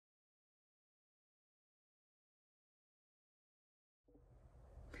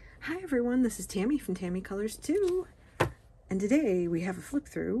Hi everyone, this is Tammy from Tammy Colors 2, and today we have a flip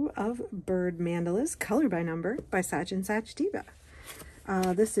through of Bird Mandalas Color by Number by Sachin Sachdeva.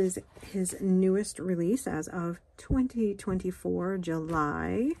 This is his newest release as of 2024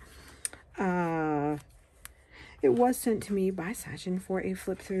 July. It was sent to me by Sachin for a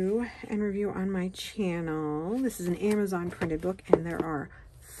flip through and review on my channel. This is an Amazon printed book, and there are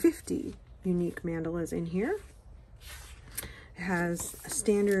 50 unique mandalas in here. It has a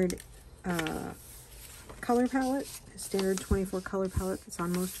standard color palette, a standard 24 color palette that's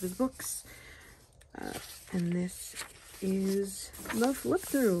on most of his books. And this is the flip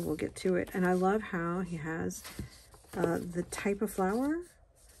through. We'll get to it. And I love how he has the type of flower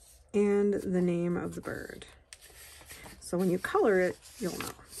and the name of the bird. So when you color it, you'll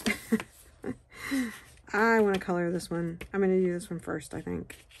know. I want to color this one. I'm going to do this one first, I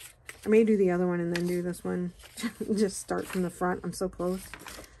think. I may do the other one and then do this one. Just start from the front. I'm so close.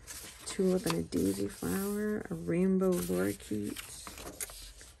 Tulip and a daisy flower. A rainbow lorikeet.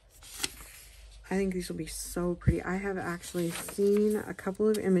 I think these will be so pretty. I have actually seen a couple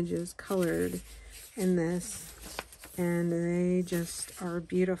of images colored in this, and they just are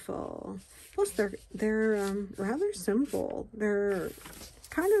beautiful. Plus, they're rather simple. They're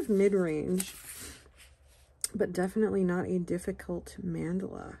kind of mid-range, but definitely not a difficult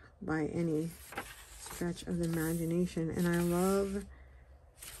mandala by any stretch of the imagination. And I love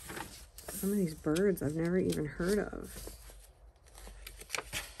some of these birds I've never even heard of.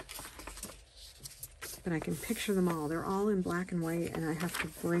 But I can picture them all. They're all in black and white, and I have to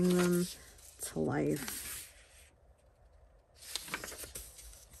bring them to life.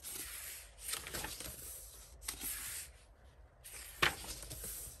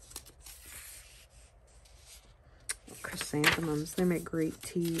 Chrysanthemums, they make great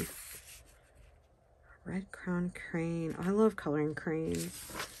tea. Red crowned crane. Oh, I love coloring cranes.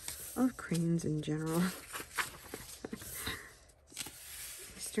 I love cranes in general.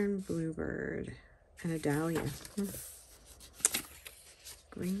 Eastern bluebird and a dahlia.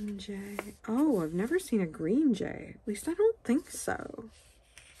 Green jay. Oh, I've never seen a green jay. At least I don't think so.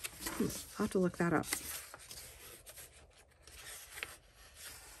 I'll have to look that up.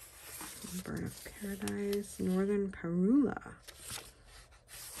 Bird of paradise, northern parula.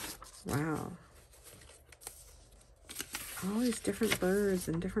 Wow. All these different birds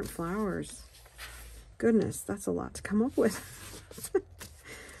and different flowers. Goodness, that's a lot to come up with.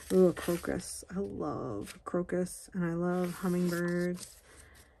 Ooh, a crocus. I love crocus, and I love hummingbirds.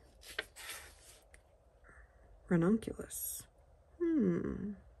 Ranunculus.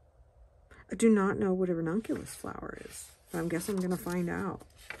 I do not know what a ranunculus flower is, but I guess I'm going to find out.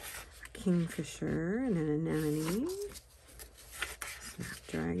 Kingfisher and an anemone,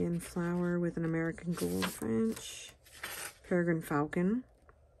 snapdragon flower with an American goldfinch, peregrine falcon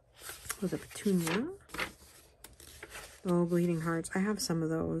with a petunia. Oh, bleeding hearts. I have some of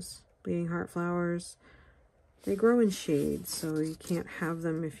those bleeding heart flowers. They grow in shade, so you can't have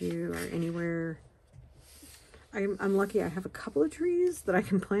them if you are anywhere. I'm lucky I have a couple of trees that I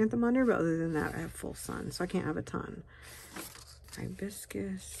can plant them under, but other than that, I have full sun, so I can't have a ton.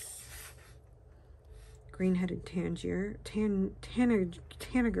 Hibiscus. Green-headed tanager.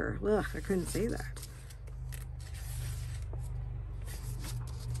 Tanager. Ugh, I couldn't say that.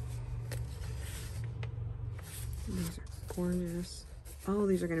 These are gorgeous. Oh,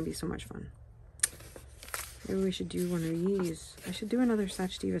 these are going to be so much fun. Maybe we should do one of these. I should do another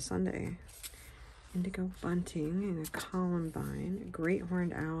Sachdeva Sunday. Indigo bunting and a columbine. A great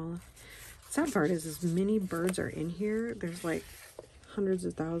horned owl. The sad part is, as many birds are in here, there's like hundreds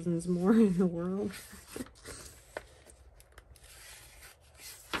of thousands more in the world.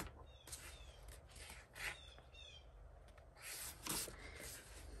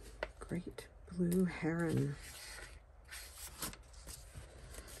 Great blue heron.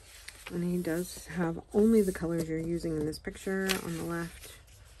 And he does have only the colors you're using in this picture. On the left,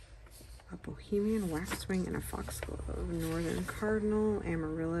 a bohemian waxwing and a foxglove. Northern cardinal,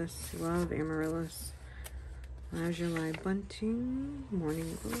 amaryllis. Love amaryllis. Lazuli bunting,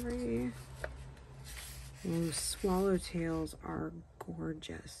 morning glory. Ooh, swallowtails are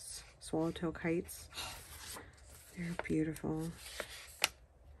gorgeous. Swallowtail kites, they're beautiful.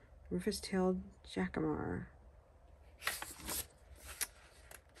 Rufous-tailed jacamar.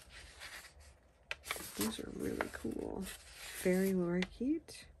 Those are really cool. Fairy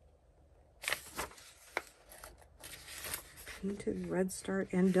lorikeet. Painted redstart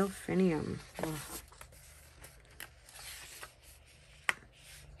and delphinium. Oh.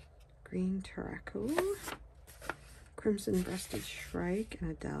 Green Taraco, crimson breasted shrike, and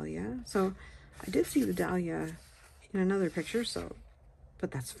a dahlia. So I did see the dahlia in another picture, so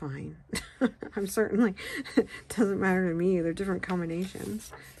but that's fine. I'm certainly, doesn't matter to me. They're different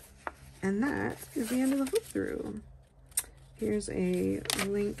combinations. And that is the end of the flip through. Here's a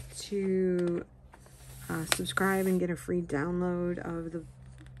link to subscribe and get a free download of the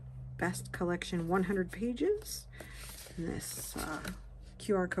best collection 100 pages. And this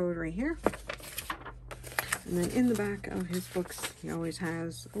QR code right here. And then in the back of his books, he always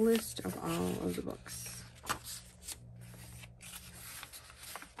has a list of all of the books.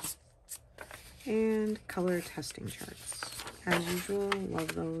 And color testing charts. As usual,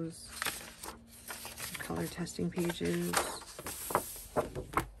 love those color testing pages.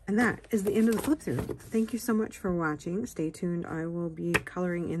 And that is the end of the flip through. Thank you so much for watching. Stay tuned. I will be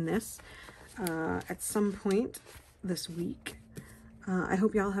coloring in this at some point this week. I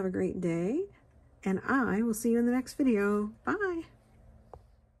hope y'all have a great day, and I will see you in the next video. Bye.